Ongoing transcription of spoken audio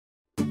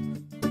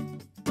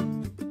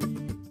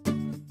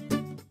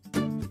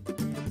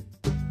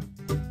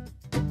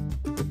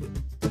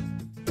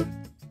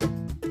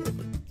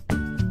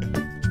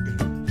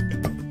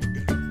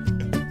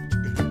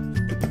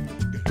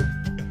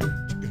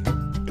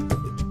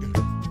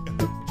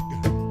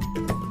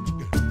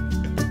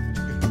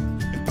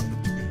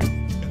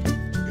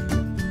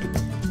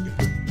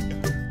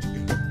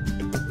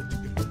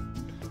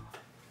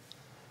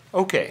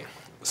Okay,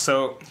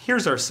 so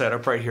here's our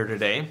setup right here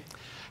today.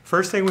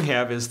 First thing we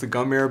have is the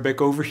gum arabic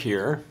over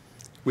here.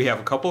 We have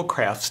a couple of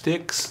craft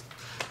sticks,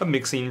 a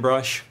mixing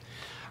brush,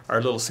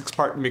 our little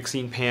 6-part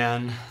mixing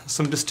pan,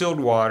 some distilled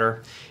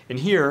water, and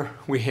here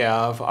we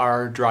have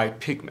our dry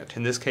pigment.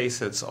 In this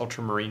case it's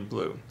ultramarine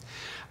blue.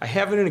 I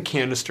have it in a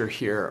canister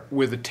here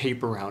with a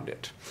tape around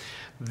it.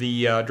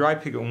 The dry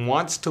pigment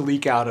wants to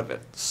leak out of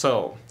it,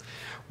 so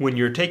when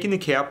you're taking the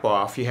cap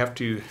off you have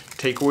to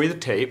take away the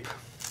tape.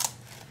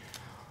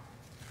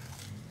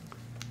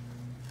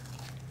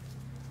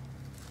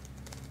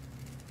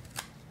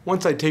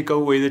 Once I take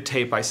away the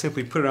tape, I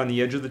simply put it on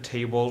the edge of the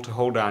table to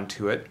hold on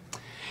to it.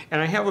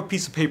 And I have a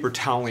piece of paper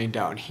towel laying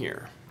down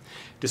here.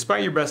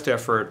 Despite your best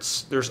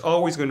efforts, there's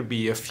always going to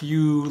be a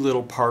few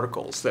little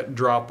particles that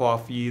drop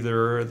off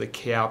either the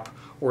cap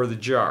or the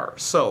jar.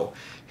 So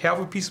have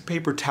a piece of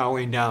paper towel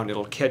laying down,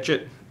 it'll catch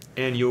it,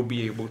 and you'll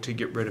be able to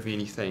get rid of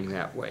anything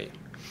that way.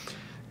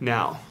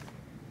 Now,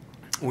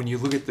 when you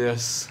look at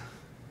this,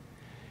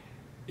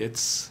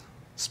 it's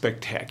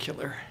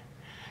spectacular.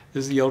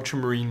 This is the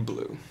ultramarine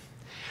blue.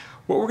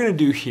 What we're going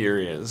to do here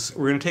is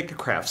we're going to take a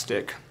craft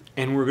stick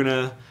and we're going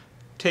to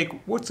take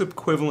what's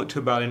equivalent to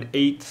about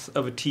 1/8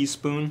 of a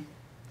teaspoon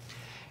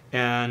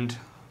and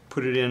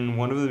put it in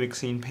one of the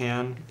mixing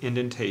pan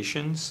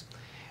indentations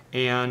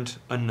and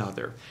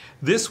another.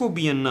 This will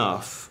be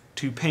enough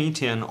to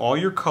paint in all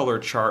your color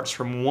charts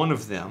from one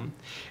of them,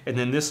 and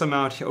then this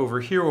amount over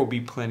here will be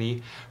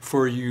plenty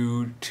for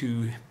you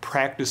to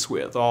practice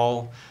with,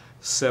 all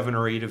 7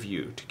 or 8 of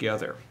you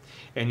together.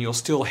 And you'll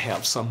still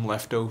have some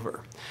left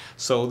over.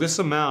 So this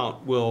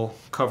amount will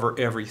cover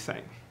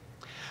everything.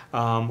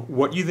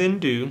 What you then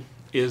do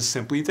is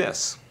simply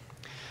this.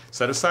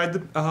 Set aside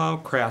the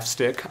craft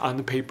stick on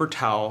the paper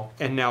towel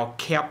and now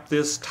cap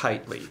this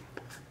tightly.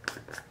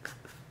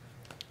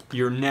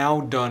 You're now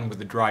done with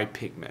the dry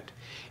pigment.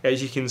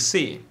 As you can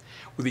see,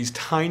 with these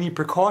tiny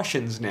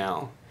precautions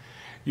now,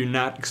 you're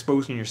not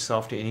exposing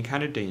yourself to any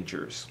kind of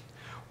dangers.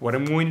 What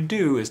I'm going to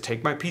do is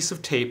take my piece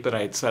of tape that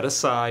I had set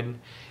aside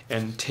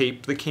and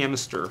tape the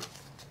canister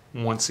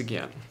once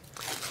again.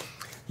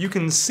 You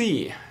can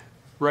see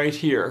right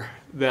here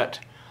that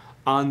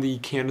on the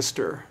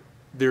canister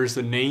there's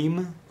the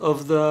name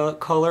of the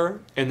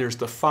color and there's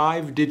the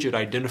 5-digit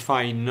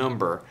identifying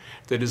number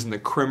that is in the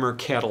Kremer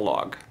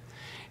catalog.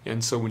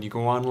 And so when you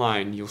go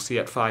online you'll see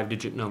that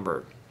 5-digit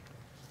number.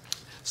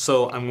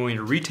 So I'm going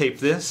to retape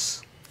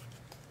this.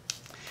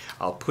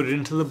 I'll put it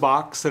into the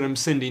box that I'm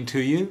sending to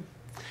you,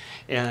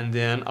 and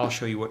then I'll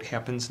show you what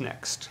happens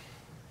next.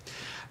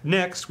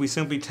 Next, we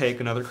simply take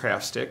another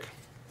craft stick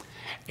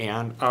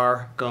and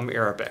our gum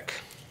arabic,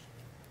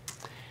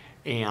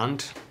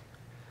 and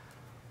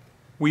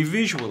we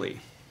visually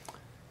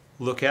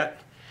look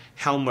at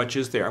how much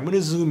is there. I'm going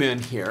to zoom in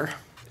here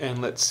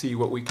and let's see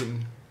what we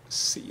can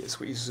see as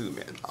we zoom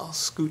in. I'll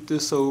scoot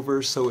this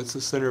over so it's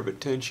the center of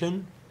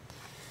attention,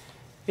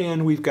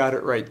 and we've got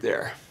it right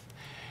there.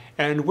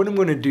 And what I'm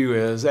going to do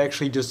is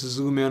actually just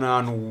zoom in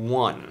on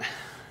one,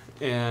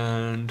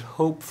 and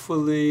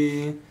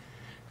hopefully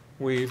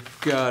we've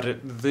got it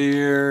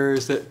there.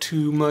 Is that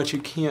too much?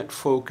 It can't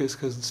focus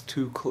because it's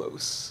too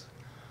close.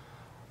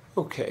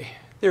 Okay,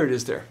 there it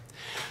is there.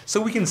 So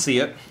we can see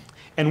it.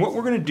 And what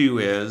we're going to do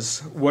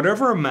is,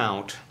 whatever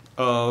amount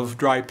of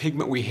dry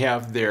pigment we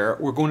have there,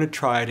 we're going to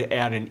try to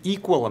add an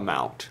equal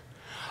amount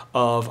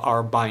of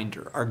our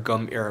binder, our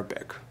gum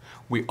arabic.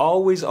 We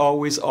always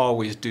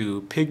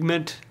do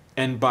pigment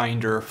and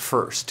binder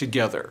first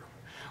together.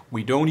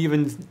 We don't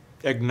even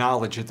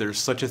acknowledge that there's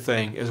such a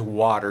thing as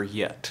water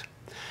yet.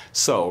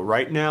 So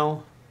right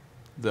now,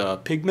 the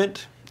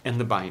pigment and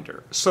the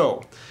binder.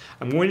 So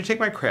I'm going to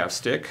take my craft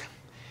stick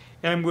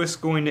and I'm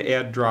just going to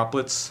add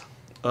droplets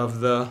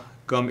of the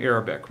gum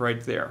arabic right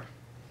there.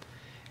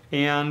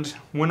 And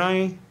when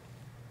I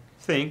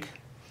think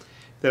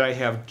that I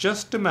have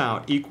just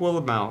equal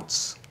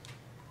amounts,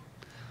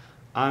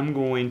 I'm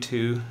going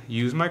to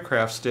use my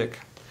craft stick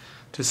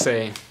to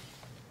say,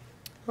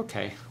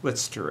 okay,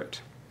 let's stir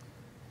it.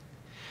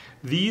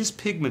 These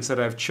pigments that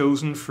I've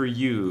chosen for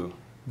you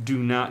do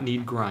not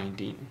need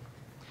grinding.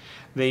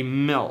 They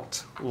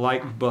melt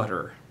like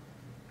butter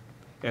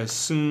as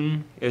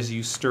soon as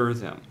you stir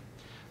them.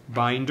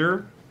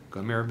 Binder,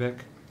 gum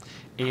arabic,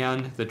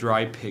 and the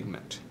dry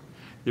pigment.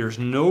 There's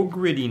no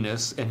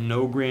grittiness and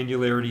no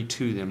granularity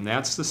to them.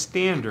 That's the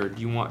standard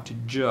you want to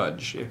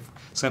judge if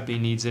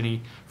something needs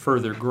any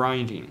further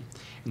grinding.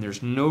 And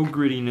there's no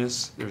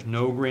grittiness, there's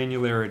no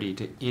granularity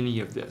to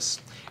any of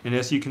this. And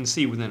as you can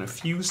see, within a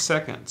few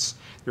seconds,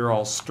 they're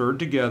all stirred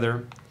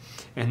together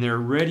and they're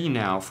ready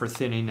now for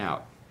thinning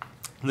out.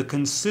 The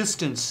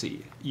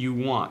consistency you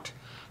want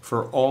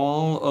for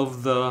all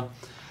of the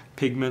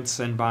pigments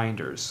and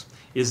binders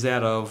is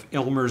that of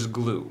Elmer's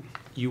glue.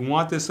 You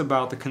want this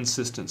about the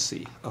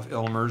consistency of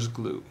Elmer's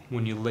glue.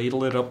 When you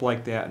ladle it up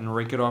like that and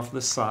rake it off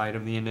the side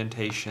of the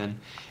indentation,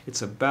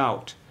 it's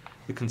about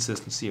the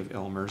consistency of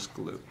Elmer's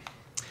glue.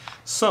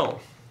 So,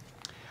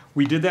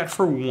 we did that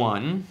for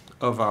one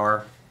of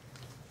our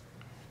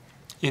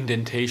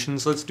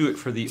indentations. Let's do it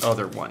for the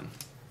other one.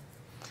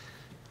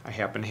 I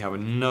happen to have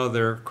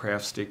another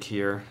craft stick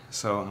here,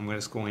 so I'm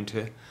just going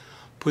to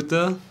put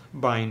the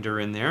binder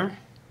in there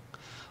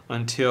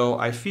until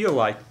I feel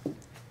like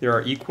there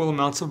are equal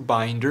amounts of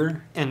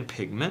binder and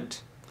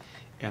pigment,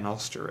 and I'll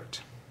stir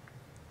it.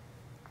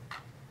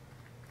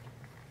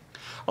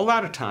 A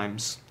lot of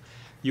times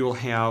you'll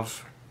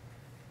have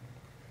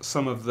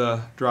some of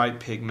the dry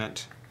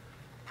pigment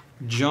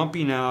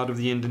jumping out of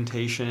the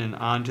indentation and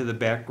onto the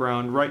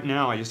background. Right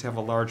now I just have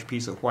a large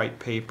piece of white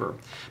paper,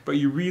 but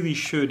you really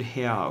should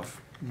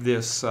have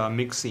this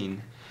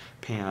mixing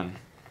pan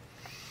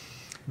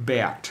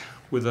backed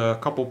with a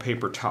couple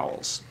paper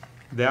towels.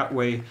 That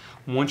way,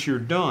 once you're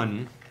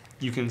done,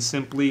 you can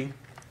simply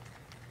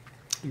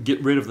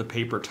get rid of the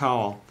paper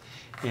towel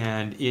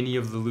and any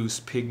of the loose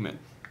pigment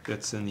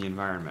that's in the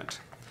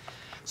environment.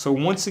 So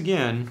once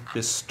again,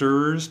 this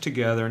stirs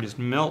together and just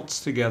melts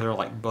together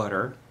like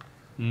butter.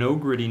 No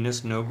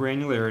grittiness, no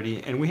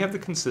granularity, and we have the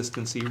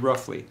consistency,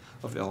 roughly,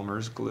 of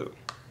Elmer's glue.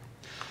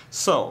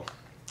 So,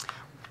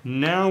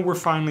 now we're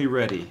finally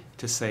ready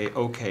to say,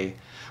 okay,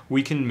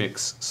 we can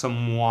mix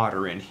some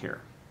water in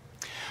here.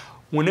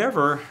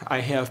 Whenever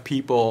I have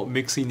people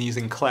mixing these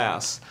in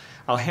class,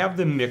 I'll have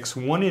them mix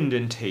one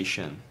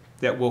indentation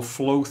that will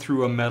flow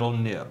through a metal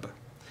nib.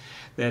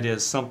 That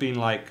is something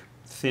like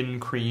thin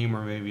cream,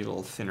 or maybe a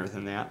little thinner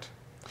than that.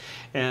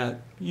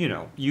 And you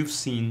know, you've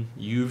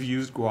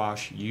used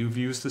gouache, you've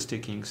used the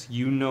stickings,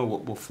 you know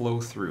what will flow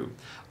through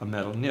a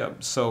metal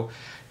nib. So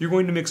you're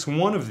going to mix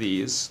one of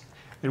these,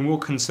 and we'll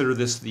consider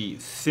this the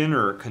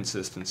thinner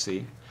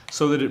consistency,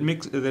 so that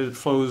it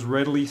flows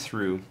readily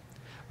through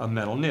a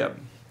metal nib.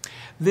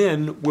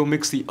 Then we'll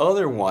mix the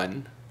other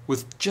one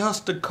with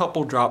just a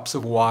couple drops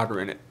of water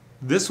in it.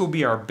 This will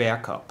be our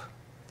backup.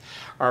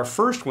 Our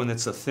first one,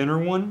 that's a thinner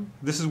one,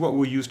 this is what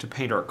we'll use to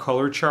paint our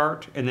color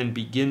chart and then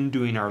begin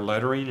doing our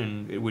lettering,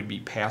 and it would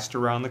be passed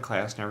around the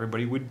class and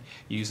everybody would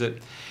use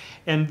it.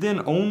 And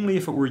then only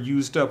if it were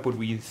used up would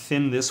we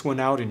thin this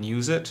one out and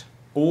use it,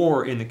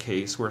 or in the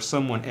case where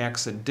someone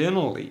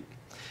accidentally,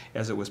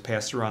 as it was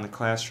passed around the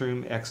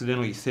classroom,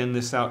 accidentally thinned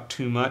this out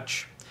too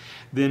much,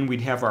 then we'd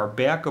have our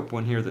backup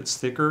one here that's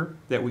thicker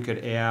that we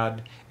could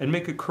add and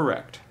make it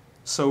correct.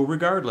 So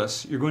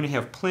regardless, you're going to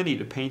have plenty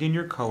to paint in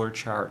your color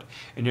chart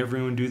and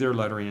everyone do their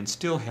lettering and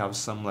still have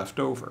some left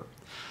over.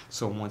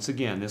 So once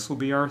again, this will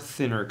be our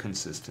thinner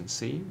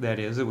consistency. That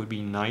is, it would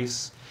be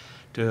nice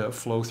to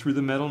flow through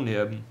the metal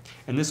nib.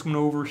 And this one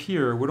over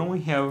here would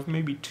only have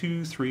maybe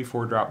 2, 3,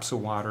 4 drops of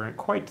water and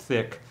quite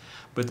thick,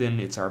 but then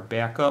it's our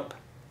backup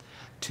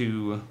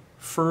to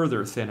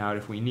further thin out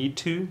if we need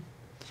to,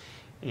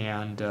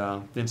 and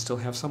then still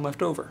have some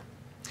left over.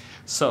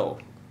 So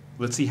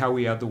let's see how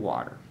we add the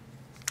water.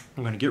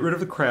 I'm going to get rid of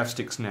the craft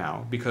sticks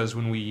now, because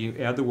when we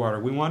add the water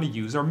we want to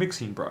use our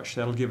mixing brush.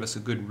 That'll give us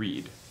a good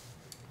read.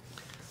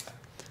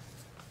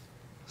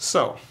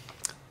 So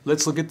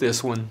let's look at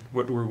this one,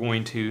 what we're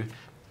going to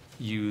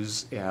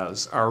use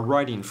as our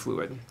writing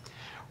fluid.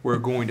 We're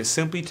going to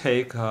simply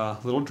take a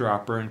little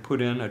dropper and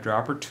put in a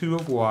drop or two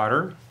of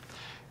water.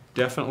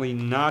 Definitely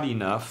not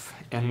enough,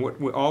 and what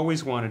we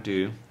always want to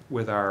do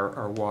with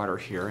our water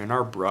here in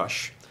our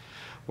brush,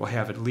 we'll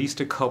have at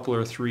least a couple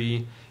or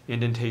 3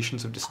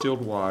 indentations of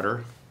distilled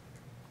water,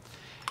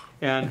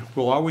 and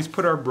we'll always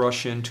put our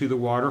brush into the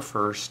water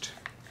first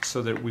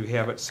so that we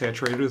have it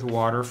saturated with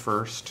water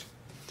first,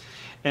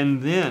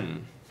 and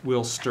then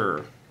we'll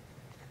stir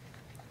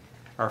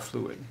our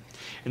fluid.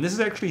 And this is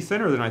actually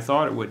thinner than I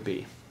thought it would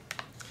be.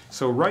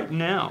 So right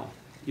now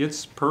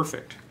it's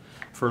perfect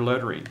for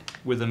lettering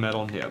with a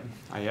metal nib.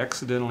 I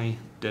accidentally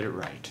did it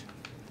right.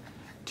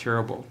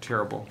 Terrible,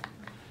 terrible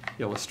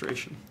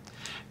illustration.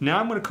 Now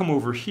I'm going to come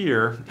over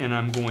here and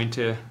I'm going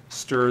to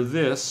stir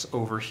this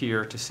over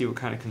here to see what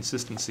kind of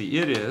consistency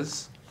it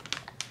is.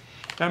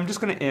 And I'm just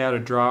going to add a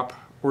drop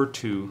or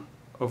 2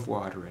 of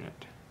water in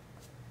it.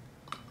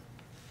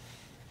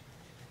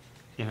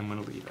 And I'm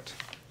going to leave it.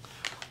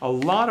 A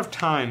lot of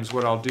times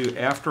what I'll do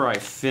after I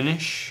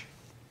finish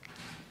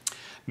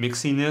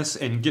mixing this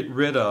and get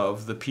rid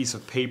of the piece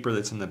of paper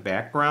that's in the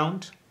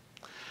background,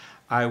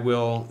 I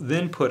will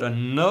then put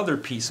another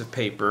piece of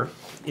paper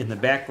in the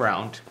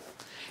background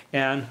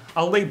and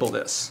I'll label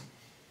this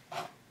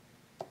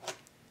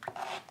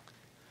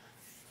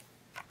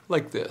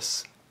like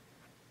this.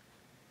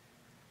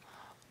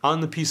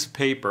 On the piece of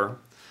paper,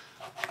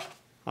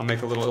 I'll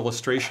make a little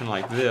illustration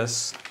like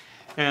this,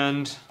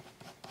 and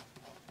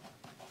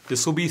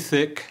this will be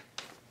thick,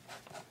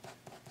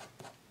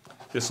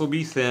 this will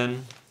be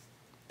thin,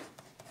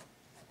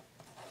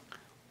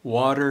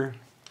 water,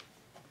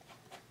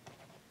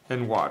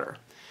 and water.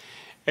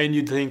 And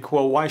you'd think,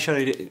 well, why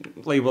should I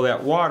label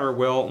that water?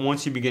 Well,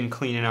 once you begin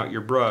cleaning out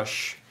your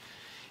brush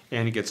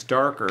and it gets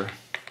darker,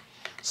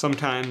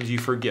 sometimes you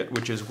forget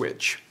which is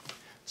which.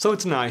 So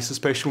it's nice,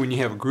 especially when you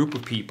have a group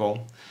of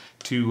people,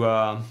 to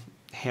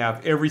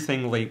have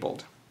everything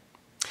labeled.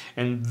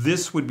 And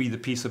this would be the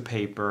piece of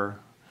paper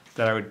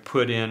that I would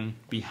put in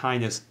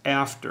behind this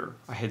after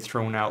I had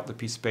thrown out the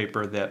piece of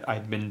paper that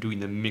I'd been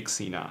doing the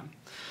mixing on.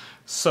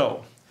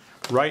 So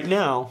right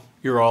now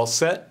you're all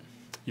set,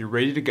 you're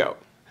ready to go.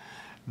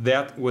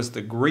 that was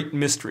the great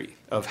mystery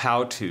of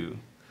how to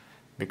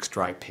mix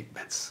dry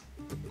pigments.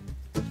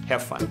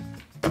 Have fun.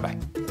 Bye-bye.